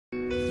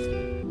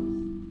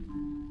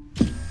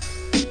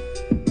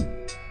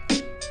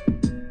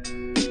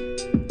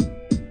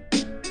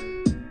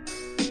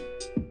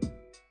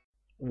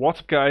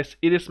What's up guys,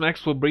 it is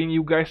Max for bringing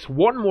you guys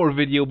one more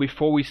video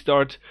before we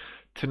start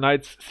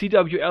tonight's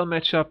CWL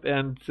matchup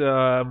and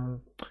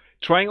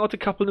trying out a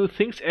couple new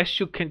things. As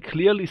you can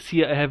clearly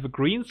see, I have a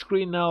green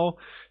screen now,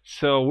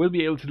 so we'll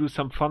be able to do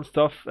some fun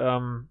stuff.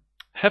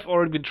 Have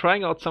already been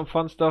trying out some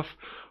fun stuff.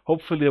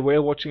 Hopefully the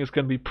whale watching is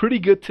going to be pretty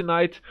good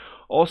tonight.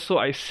 Also,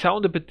 I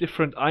sound a bit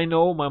different. I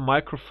know my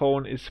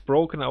microphone is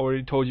broken. I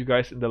already told you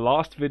guys in the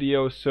last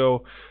video,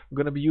 so I'm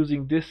going to be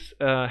using this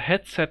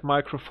headset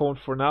microphone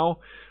for now.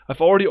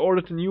 I've already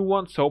ordered a new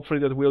one, so hopefully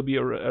that will be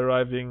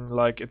arriving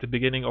like at the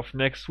beginning of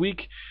next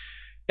week.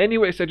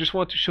 Anyways, I just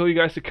want to show you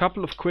guys a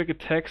couple of quick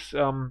attacks.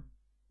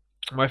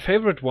 My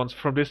favorite ones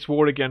from this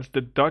war against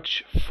the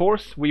Dutch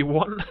force. We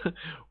won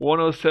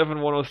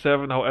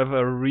 107-107, however,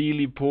 a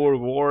really poor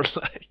war.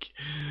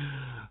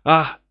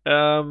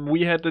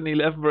 We had an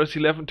 11 versus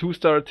 11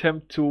 two-star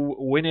attempt to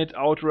win it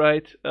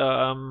outright.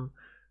 Failed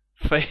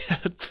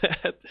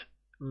that.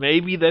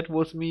 Maybe that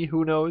was me,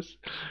 who knows.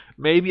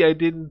 Maybe I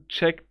didn't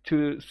check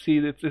to see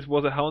that this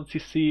was a Hound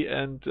CC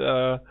and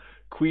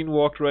Queen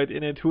walked right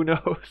in it, who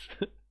knows.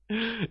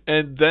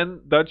 And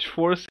then Dutch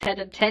force had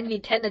a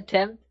 10v10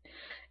 attempt.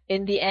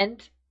 In the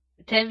end,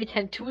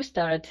 10v10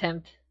 two-star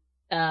attempt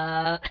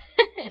to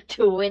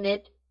win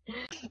it.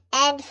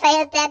 And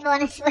failed that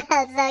one as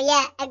well. So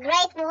yeah, a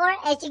great war,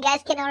 as you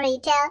guys can already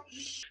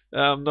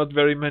tell. Not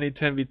very many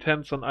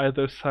 10v10s on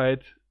either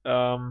side.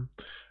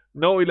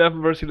 No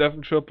 11 versus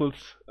 11 triples.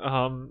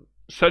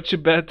 Such a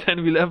bad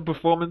 10v11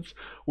 performance.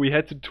 We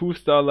had to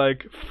two-star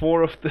like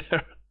 4 of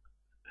their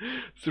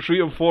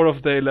 3 or 4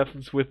 of the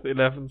 11s with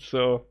 11,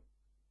 so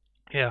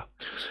yeah.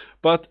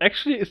 But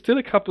actually, it's still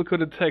a couple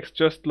good attacks,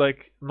 just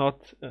like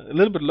not a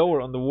little bit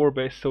lower on the war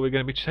base, so we're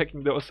going to be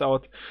checking those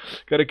out.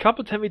 Got a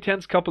couple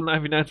 10v10s, couple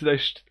 9v9s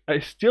that I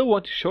still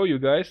want to show you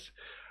guys.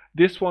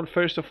 This one,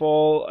 first of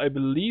all, I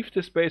believe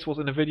this base was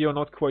in a video,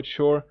 not quite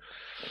sure.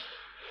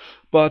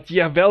 But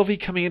yeah, Velvy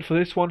coming in for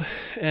this one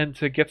and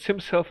gets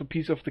himself a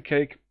piece of the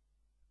cake.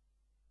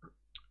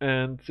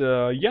 And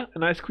yeah, a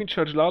nice Queen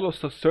Charge Lalo,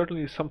 so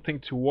certainly something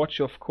to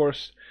watch, of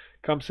course.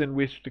 Comes in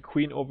with the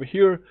Queen over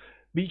here.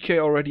 BK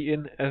already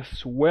in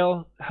as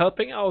well,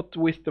 helping out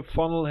with the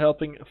funnel,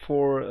 helping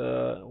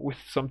for with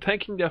some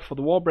tanking there for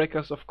the wall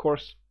breakers, of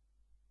course.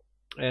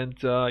 And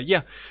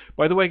yeah,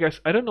 by the way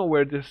guys, I don't know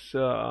where this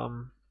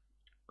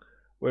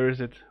where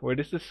is it? Where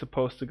is this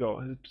supposed to go?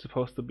 Is it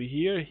supposed to be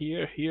here,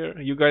 here, here?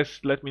 You guys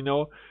let me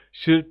know.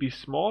 Should it be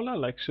smaller?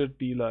 Like, should it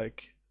be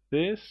like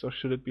this, or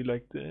should it be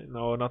like this?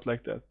 No, not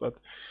like that, but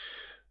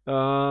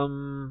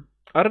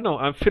I don't know.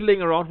 I'm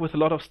fiddling around with a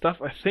lot of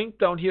stuff. I think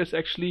down here is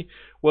actually,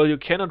 well, you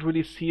cannot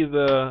really see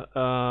the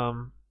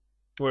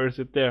where is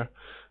it there?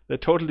 The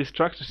total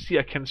destruction. See,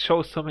 I can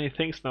show so many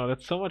things now.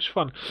 That's so much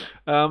fun.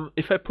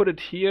 If I put it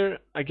here,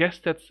 I guess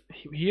that's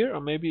here,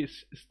 or maybe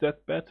is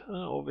that better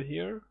over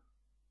here?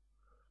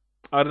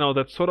 I don't know.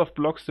 That sort of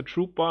blocks the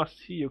troop bar.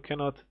 See, you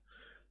cannot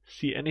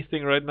see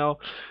anything right now.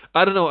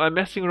 I don't know. I'm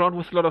messing around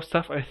with a lot of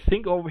stuff. I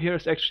think over here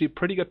is actually a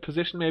pretty good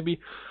position. Maybe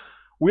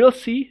we'll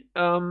see.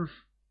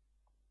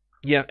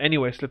 Yeah,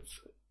 anyways, let's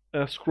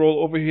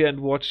scroll over here and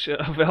watch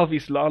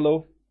Velvy's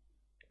Lalo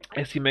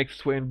as he makes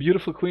his way in.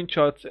 Beautiful queen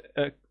charges,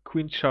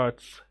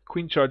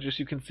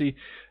 you can see,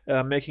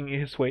 making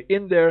his way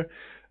in there.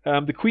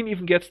 The queen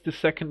even gets the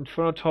second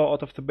Inferno Tower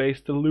out of the base.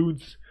 The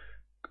loons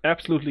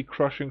absolutely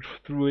crushing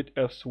through it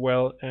as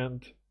well.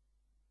 And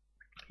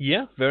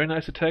yeah, very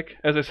nice attack.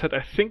 As I said,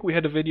 I think we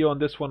had a video on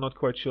this one, not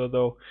quite sure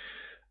though.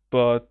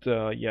 But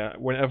yeah,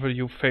 whenever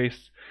you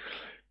face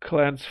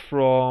clans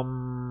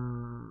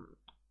from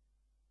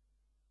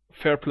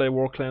Fair Play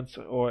War Clans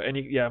or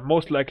any, yeah,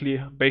 most likely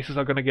bases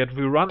are gonna get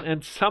rerun,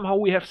 and somehow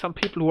we have some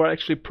people who are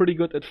actually pretty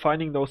good at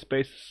finding those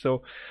bases,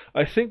 so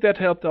I think that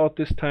helped out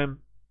this time.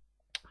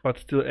 But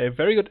still a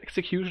very good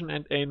execution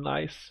and a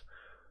nice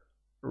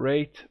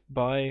raid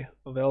by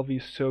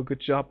Velvy, so good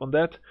job on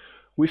that.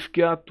 We've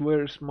got,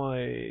 where's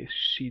my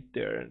sheet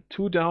there?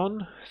 2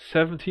 down,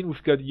 17.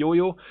 We've got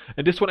Yo-Yo,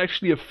 and this one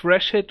actually a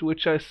fresh hit,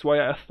 which is why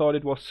I thought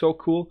it was so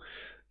cool,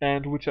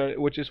 and which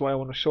is why I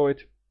want to show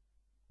it.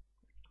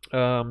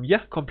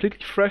 Yeah,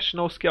 completely fresh,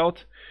 no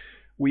scout.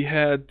 We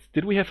had,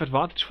 did we have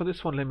advantage for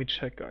this one? Let me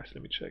check, guys,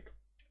 let me check.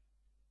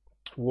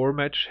 War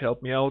Match,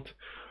 help me out.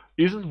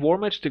 Isn't War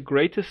Match the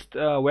greatest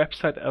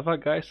website ever,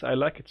 guys? I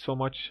like it so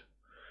much.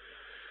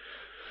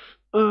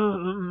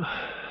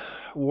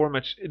 War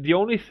Match. The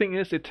only thing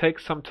is it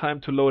takes some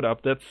time to load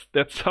up.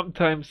 That's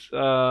sometimes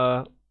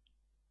yeah,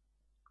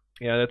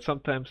 that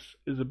sometimes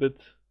is a bit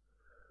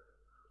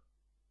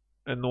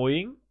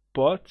annoying,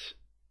 but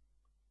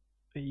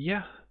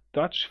yeah.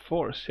 Dutch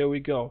force, here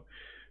we go.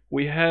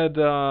 We had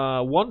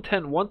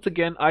 110 once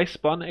again. I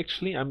spun,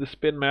 actually, I'm the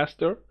spin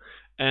master,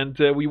 and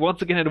we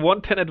once again had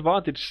 110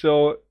 advantage,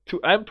 so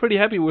I'm pretty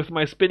happy with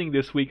my spinning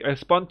this week. I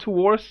spun 2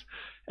 wars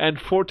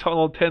and 4 Town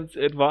Hall 10s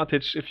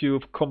advantage if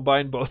you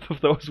combine both of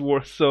those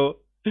wars, so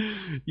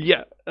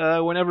yeah,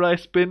 whenever I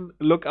spin,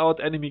 look out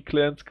enemy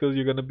clans, because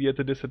you're gonna be at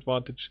a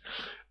disadvantage.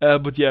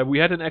 But yeah, we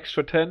had an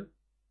extra 10,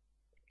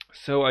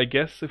 so I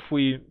guess if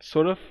we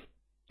sort of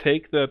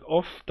take that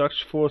off.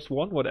 Dutch Force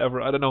 1,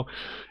 whatever, I don't know.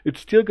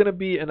 It's still gonna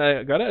be, and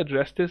I gotta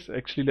address this.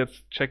 Actually,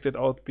 let's check that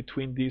out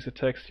between these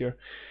attacks here.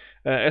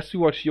 As we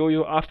watch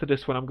Yo-Yo after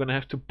this one, I'm gonna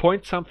have to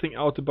point something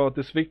out about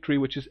this victory,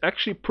 which is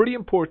actually pretty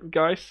important,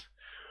 guys.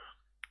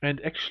 And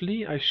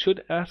actually, I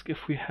should ask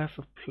if we have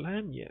a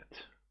plan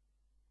yet.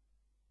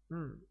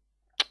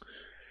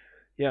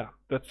 Yeah,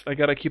 I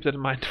gotta keep that in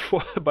mind.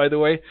 For, by the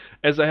way,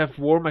 as I have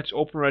War Match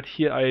open right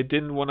here, I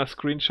didn't want to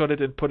screenshot it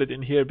and put it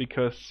in here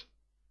because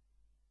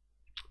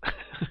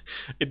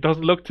it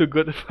doesn't look too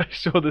good if I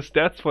show the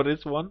stats for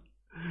this one.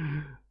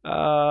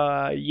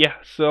 Yeah,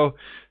 so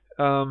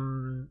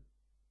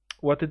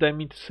what did I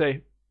mean to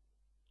say?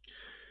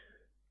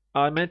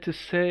 I meant to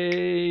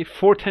say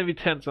 4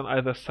 10v10s on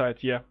either side,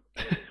 yeah.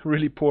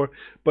 Really poor,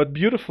 but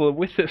beautiful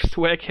with the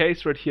swag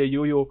haze right here,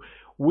 Yo-Yo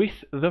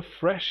with the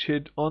fresh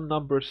hit on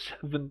number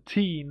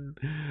 17.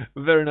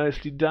 Very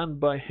nicely done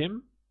by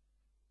him.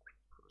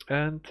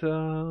 And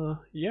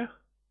yeah.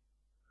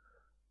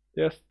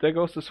 Yes, there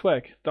goes the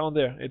swag down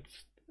there.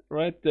 It's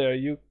right there.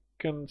 You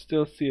can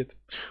still see it.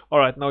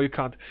 Alright, now you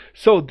can't.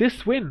 So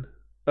this win,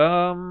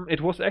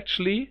 it was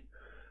actually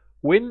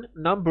win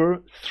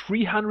number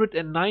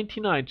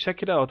 399.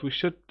 Check it out. We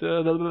should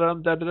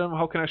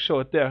how can I show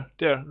it?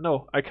 There.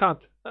 No, I can't.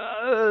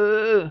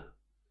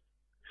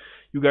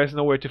 You guys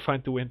know where to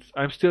find the wins.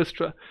 I'm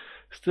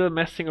still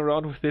messing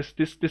around with this.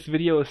 This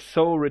video is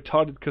so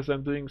retarded because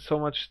I'm doing so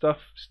much stuff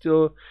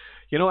still.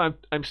 You know,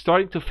 I'm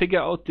starting to figure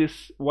out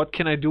this. What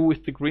can I do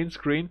with the green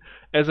screen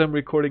as I'm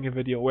recording a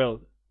video?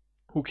 Well,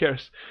 who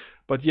cares?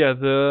 But yeah,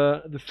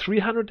 the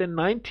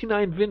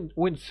 399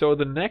 wins. So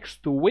the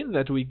next win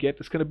that we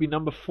get is gonna be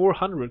number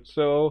 400.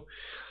 So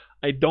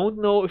I don't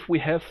know if we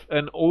have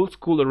an old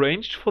school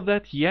arranged for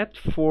that yet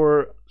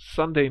for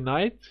Sunday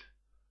night.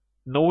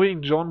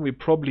 Knowing John, we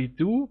probably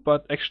do,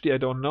 but actually I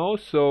don't know.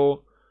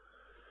 So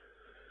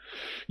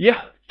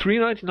yeah,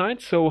 399.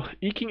 So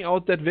eking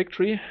out that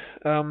victory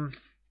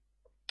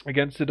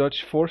against the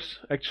Dutch force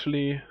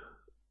actually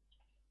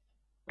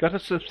got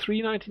us a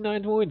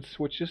 399 wins,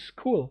 which is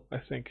cool, I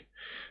think.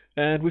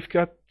 And we've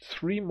got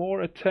 3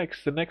 more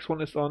attacks. The next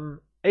one is on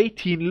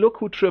 18. Look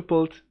who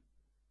tripled.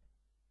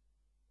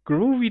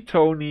 Groovy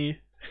Tony.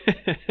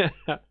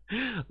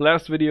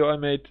 Last video I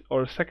made,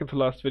 or second to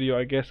last video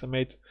I guess, I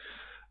made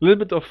a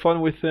little bit of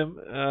fun with him,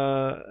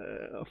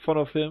 fun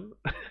of him.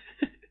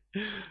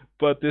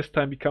 But this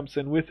time he comes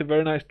in with a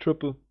very nice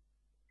triple.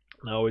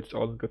 Now it's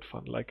all in good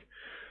fun. Like,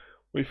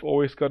 we've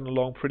always gotten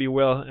along pretty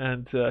well,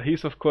 and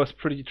he's of course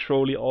pretty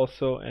trolly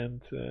also,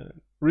 and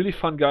really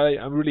fun guy.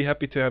 I'm really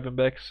happy to have him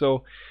back.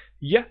 So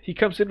yeah, he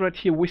comes in right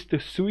here with the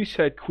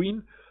Suicide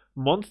Queen,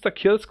 Monster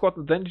Kill Squad,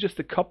 and then just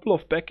a couple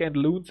of back-end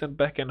loons and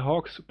back-end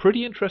hogs.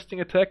 Pretty interesting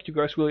attack. You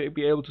guys will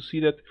be able to see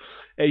that.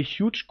 A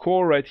huge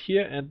core right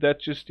here, and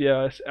that just,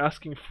 yeah, is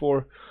asking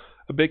for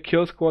a big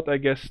kill squad. I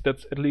guess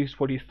that's at least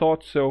what he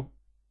thought. So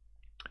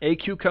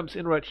AQ comes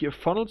in right here,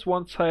 funnels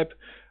one side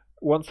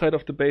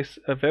of the base,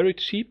 very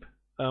cheap,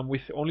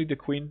 with only the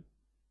queen,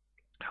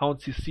 Hound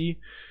CC.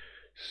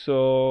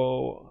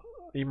 So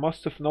he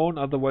must have known,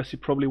 otherwise he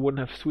probably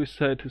wouldn't have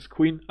suicided his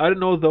queen. I don't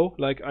know though,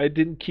 like, I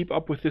didn't keep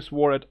up with this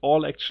war at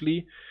all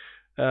actually.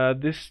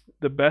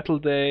 The battle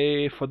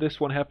day for this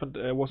one happened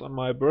was on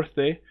my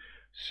birthday,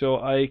 so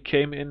I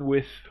came in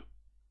with,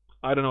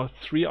 I don't know,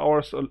 3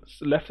 hours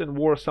left in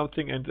war or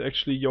something, and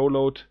actually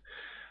YOLO'd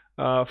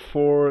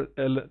 4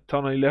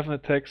 Town 11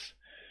 attacks.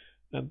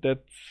 And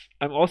that's,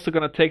 I'm also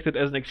gonna take that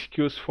as an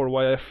excuse for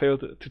why I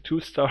failed to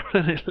 2-star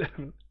in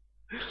 11.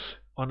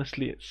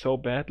 Honestly, it's so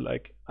bad.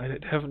 Like, I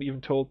haven't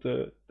even told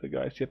the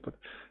guys yet, but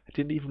I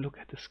didn't even look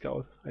at the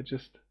scout.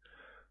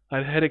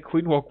 I had a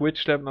Queen Walk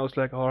Witch Lab, and I was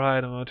like,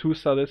 alright, I'm gonna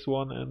 2-star this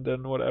one, and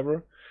then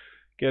whatever,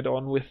 get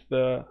on with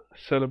the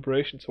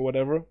celebrations or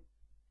whatever.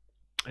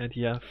 And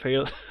yeah,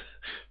 failed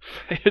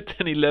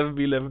an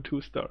 11v11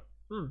 2-star.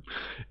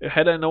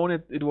 Had I known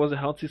it was a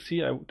Hound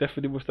CC, I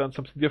definitely would have done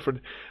something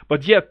different.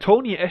 But yeah,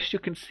 Tony, as you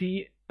can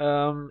see,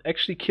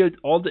 actually killed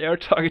all the air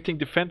targeting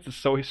defenses,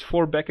 so his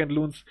 4 back-end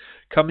loons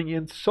coming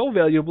in so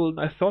valuable, and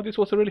I thought this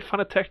was a really fun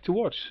attack to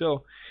watch.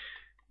 So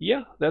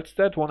yeah, that's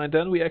that one. And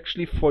then we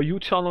actually, for you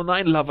Channel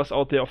 9 lovers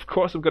out there, of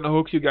course I'm gonna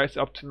hook you guys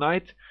up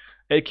tonight,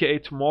 aka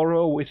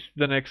tomorrow, with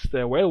the next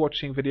whale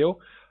watching video.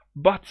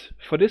 But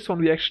for this one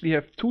we actually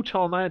have 2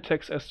 Channel 9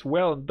 attacks as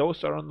well, and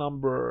those are on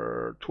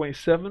number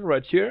 27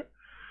 right here.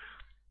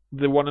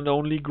 The one and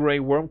only Grey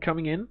Worm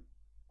coming in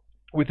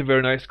with a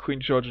very nice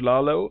Queen George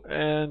Lalo,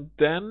 and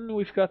then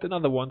we've got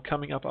another one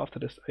coming up after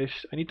this.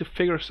 I need to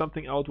figure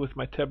something out with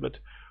my tablet.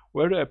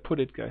 Where do I put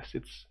it, guys?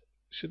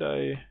 Should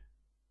I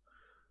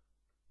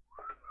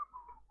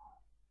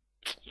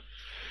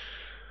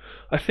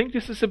think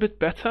this is a bit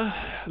better.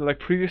 Like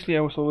previously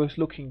I was always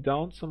looking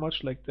down so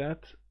much like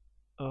that.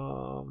 I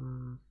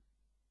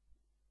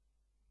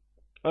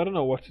don't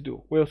know what to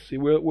do. We'll see.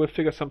 We'll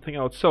figure something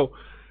out. So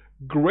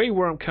Grey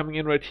Worm coming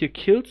in right here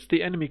kills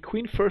the enemy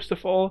queen first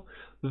of all,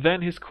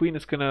 then his queen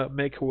is gonna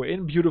make her way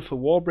in. Beautiful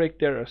wall break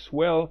there as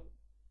well.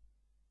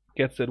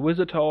 Gets that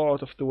wizard tower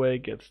out of the way,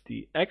 gets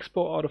the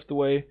expo out of the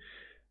way,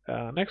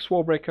 Next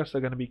wall breakers are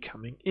going to be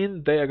coming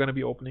in. They are going to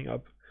be opening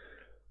up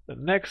the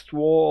next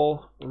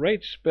wall.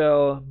 Rage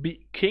spell.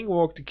 King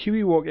walk. The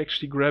Kiwi walk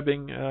actually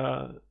grabbing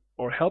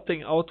or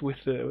helping out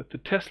with the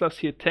Teslas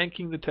here,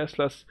 tanking the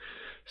Teslas.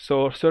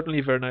 So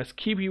certainly very nice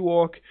Kiwi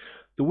walk.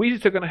 The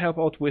Weezys are going to help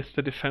out with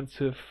the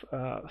defensive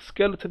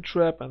skeleton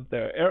trap and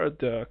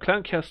the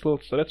clan castle.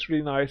 So that's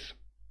really nice.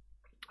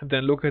 And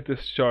then look at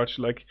this charge.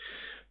 Like,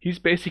 he's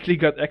basically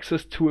got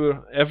access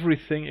to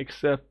everything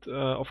except,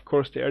 of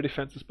course, the air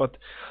defenses. But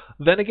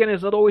then again,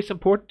 it's not always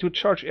important to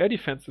charge air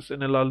defenses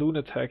in a Laloon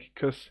attack,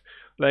 because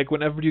like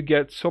whenever you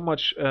get so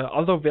much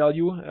other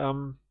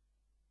value,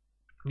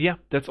 yeah,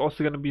 that's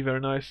also going to be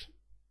very nice.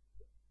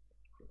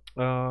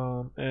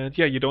 And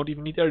yeah, you don't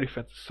even need air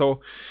defenses.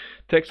 So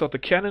takes out the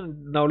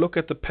cannon. Now look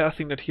at the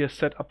pathing that he has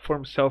set up for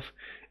himself.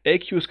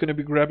 AQ is going to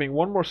be grabbing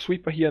one more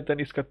sweeper here, and then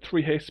he's got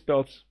 3 haste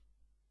spells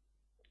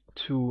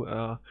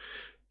to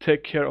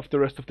take care of the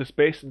rest of the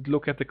space. And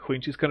look at the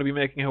queen. She's going to be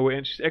making her way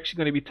in. She's actually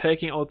going to be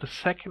taking out the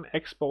second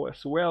expo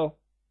as well.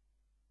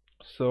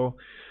 So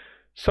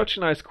such a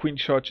nice queen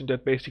charge, and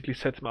that basically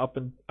sets him up.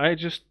 And I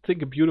just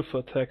think a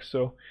beautiful attack.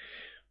 So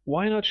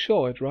why not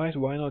show it, right?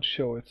 Why not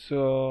show it?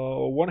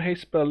 So 1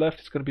 haste spell left.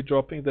 Is going to be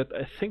dropping that,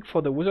 I think,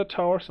 for the wizard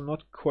towers. I'm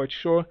not quite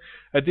sure.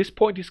 At this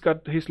point,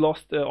 he's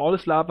lost all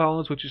his lava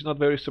hounds, which is not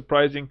very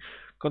surprising,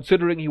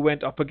 considering he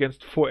went up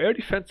against 4 air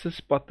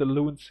defenses. But the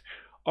loons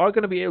are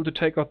going to be able to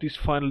take out these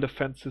final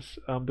defenses.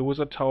 The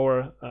wizard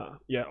tower,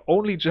 yeah,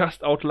 only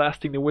just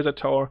outlasting the wizard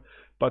tower,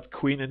 but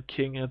queen and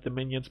king and the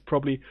minions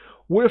probably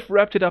would have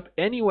wrapped it up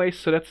anyway.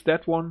 So that's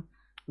that one.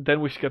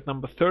 Then we've got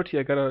number 30.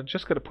 I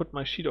just gotta put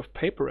my sheet of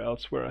paper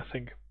elsewhere, I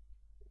think.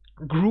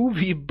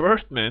 Groovy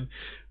Birdman.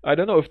 I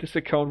don't know if this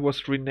account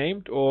was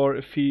renamed or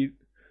if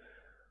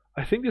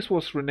I think this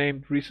was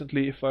renamed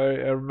recently, if I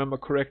remember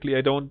correctly.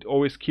 I don't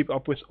always keep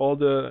up with all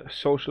the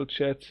social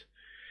chats.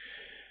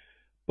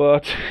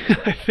 But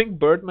I think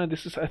Birdman,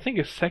 this is, I think,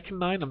 his second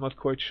 9, I'm not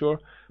quite sure.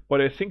 But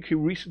I think he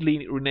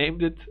recently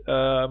renamed it,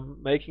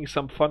 making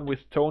some fun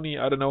with Tony,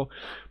 I don't know.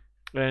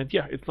 And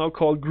yeah, it's now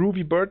called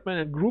Groovy Birdman,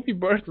 and Groovy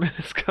Birdman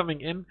is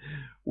coming in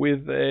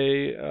with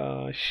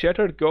a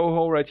Shattered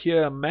Goho right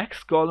here, a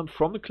Max Golem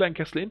from the Clan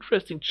Castle.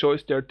 Interesting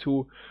choice there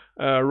to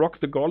rock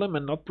the Golem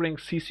and not bring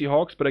CC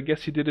Hawks, but I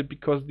guess he did it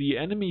because the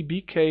enemy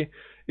BK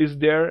is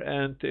there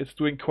and it's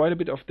doing quite a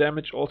bit of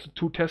damage. Also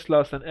 2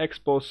 Teslas and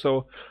Expos,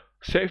 so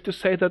safe to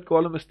say that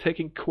Golem is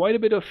taking quite a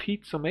bit of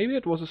heat, so maybe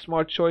it was a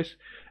smart choice.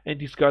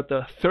 And he's got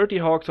the 30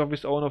 Hawks of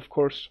his own, of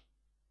course.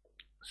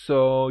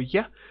 So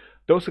yeah,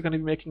 those are going to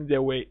be making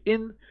their way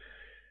in,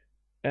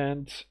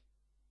 and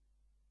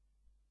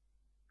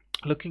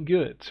looking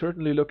good,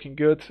 certainly looking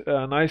good.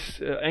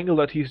 Nice angle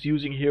that he's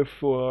using here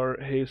for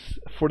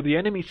the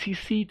enemy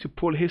CC to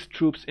pull his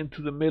troops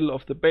into the middle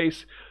of the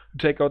base, to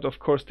take out, of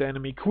course, the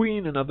enemy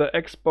queen, another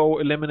expo,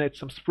 eliminate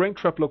some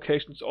springtrap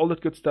locations, all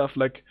that good stuff,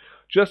 like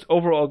just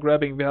overall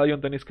grabbing value.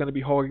 And then he's going to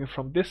be hogging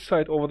from this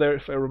side over there,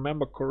 if I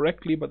remember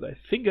correctly, but I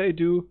think I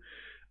do.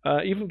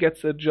 Even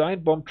gets a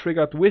giant bomb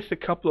triggered with a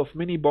couple of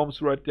mini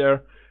bombs right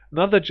there.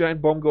 Another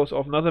giant bomb goes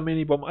off, another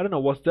mini bomb. I don't know,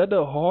 was that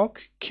a hawk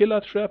killer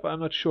trap? I'm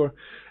not sure.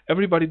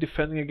 Everybody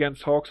defending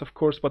against hawks, of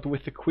course, but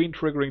with the queen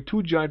triggering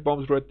 2 giant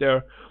bombs right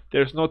there,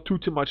 there's not too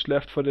much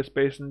left for this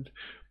base. And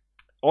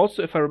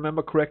also, if I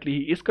remember correctly,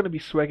 he is going to be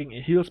swagging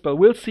a heal spell.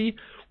 We'll see.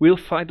 We'll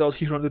find out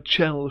here on the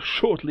channel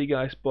shortly,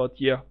 guys. But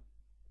yeah,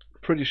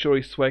 pretty sure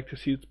he swagged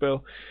his heal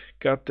spell.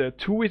 Got 2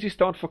 Weezys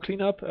down for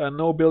cleanup.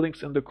 No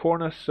buildings in the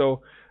corners,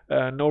 so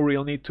no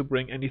real need to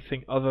bring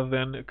anything other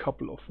than a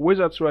couple of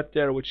wizards right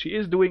there, which he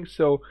is doing.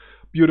 So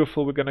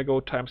beautiful. We're gonna go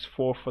 ×4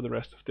 for the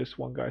rest of this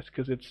one, guys,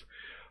 because it's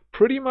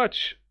pretty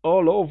much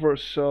all over.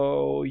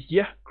 So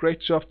yeah, great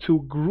job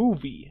to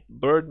Groovy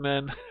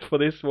Birdman for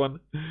this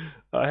one.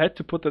 I had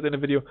to put that in a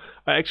video.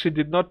 I actually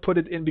did not put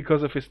it in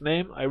because of his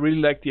name. I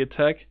really like the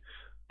attack,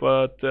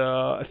 but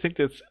I think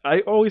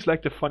I always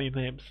like the funny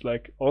names.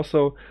 Like,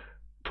 also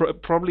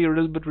probably a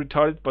little bit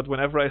retarded, but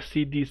whenever I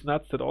see these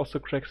nuts, that also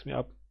cracks me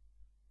up.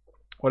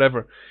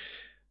 Whatever.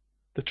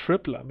 The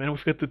Tripler, man,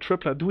 we've got the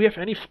Tripler. Do we have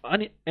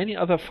any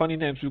other funny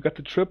names? We've got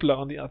the Tripler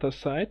on the other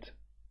side,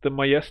 the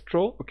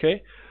Maestro.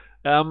 Okay.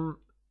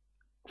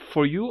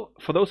 For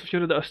those of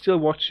you that are still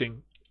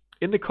watching,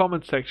 in the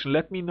comment section,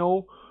 let me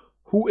know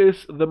who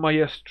is the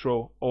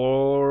Maestro,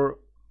 or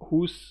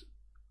who's.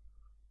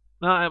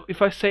 Now,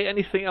 if I say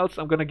anything else,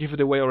 I'm gonna give it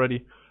away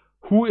already.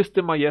 Who is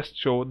the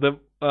Maestro? The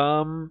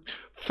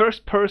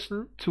first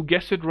person to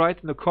guess it right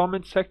in the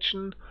comment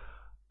section.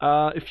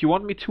 If you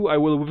want me to, I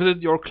will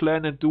visit your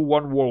clan and do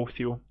one war with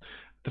you.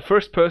 The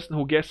first person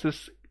who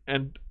guesses,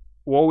 and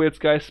Warwheels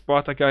guys,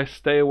 Sparta guys,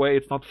 stay away,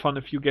 it's not fun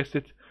if you guess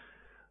it.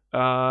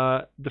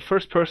 The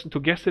first person to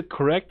guess it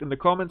correct in the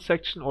comment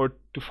section, or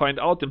to find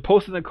out and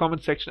post in the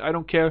comment section, I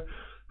don't care.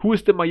 Who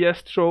is the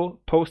Maestro?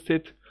 Post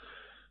it,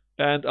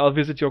 and I'll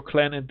visit your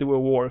clan and do a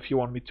war if you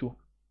want me to.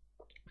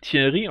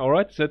 Thierry,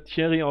 alright, is that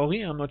Thierry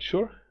Henry? I'm not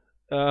sure.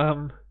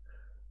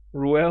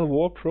 Ruel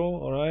War Pro,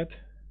 alright.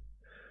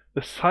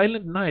 The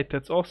Silent Night,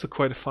 that's also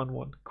quite a fun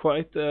one.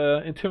 Quite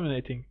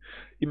intimidating.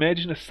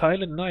 Imagine a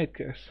silent night,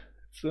 guys.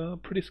 It's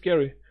pretty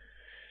scary.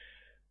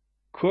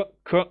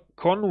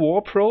 Con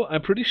War Pro,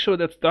 I'm pretty sure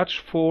that's Dutch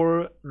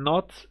for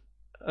not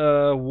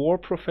war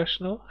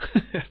professional.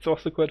 It's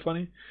also quite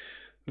funny.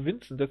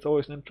 Vincent, that's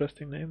always an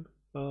interesting name.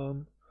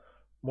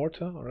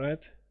 Mortar,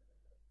 alright.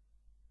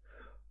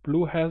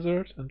 Blue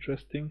Hazard,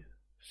 interesting.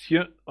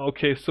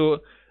 Okay, so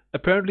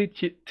apparently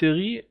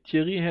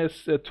Thierry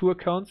has 2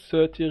 accounts.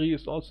 Sir Thierry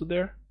is also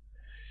there.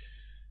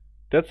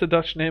 That's a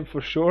Dutch name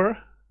for sure.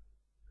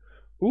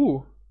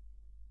 Ooh.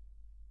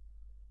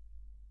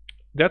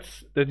 That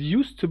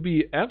used to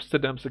be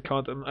Amsterdam's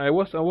account, and I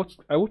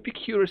would be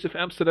curious if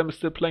Amsterdam is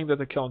still playing that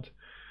account.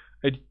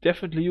 It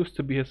definitely used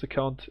to be his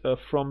account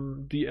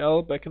from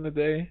DL back in the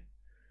day.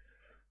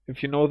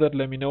 If you know that,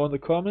 let me know in the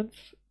comments.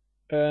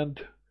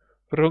 And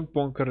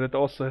Runkbonker, that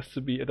also has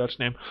to be a Dutch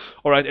name.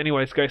 Alright,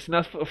 anyways, guys,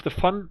 enough of the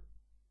fun.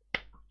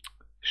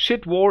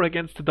 Shit war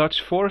against the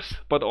Dutch force,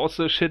 but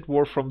also shit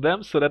war from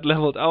them, so that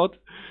leveled out.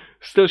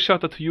 Still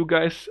shout out to you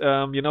guys.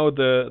 You know,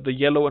 the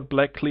yellow and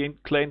black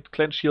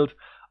clan shield.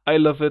 I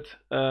love it.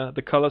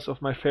 The colors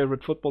of my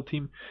favorite football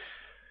team.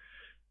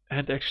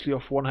 And actually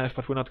of one half,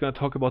 but we're not going to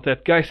talk about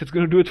that. Guys, that's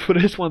going to do it for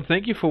this one.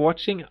 Thank you for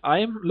watching.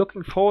 I'm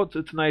looking forward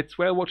to tonight's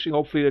whale watching.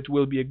 Hopefully it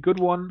will be a good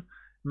one.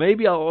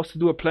 Maybe I'll also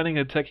do a planning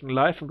and attacking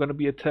live. I'm going to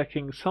be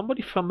attacking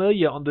somebody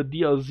familiar on the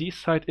DLZ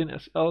side in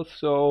SL.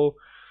 So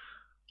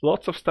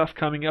lots of stuff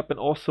coming up. And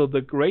also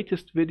the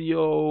greatest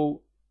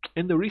video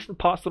in the recent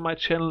past on my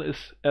channel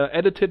is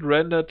edited,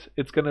 rendered.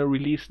 It's going to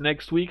release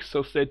next week.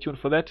 So stay tuned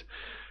for that.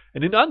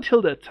 And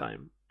until that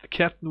time, the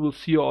captain will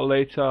see you all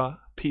later.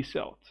 Peace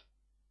out.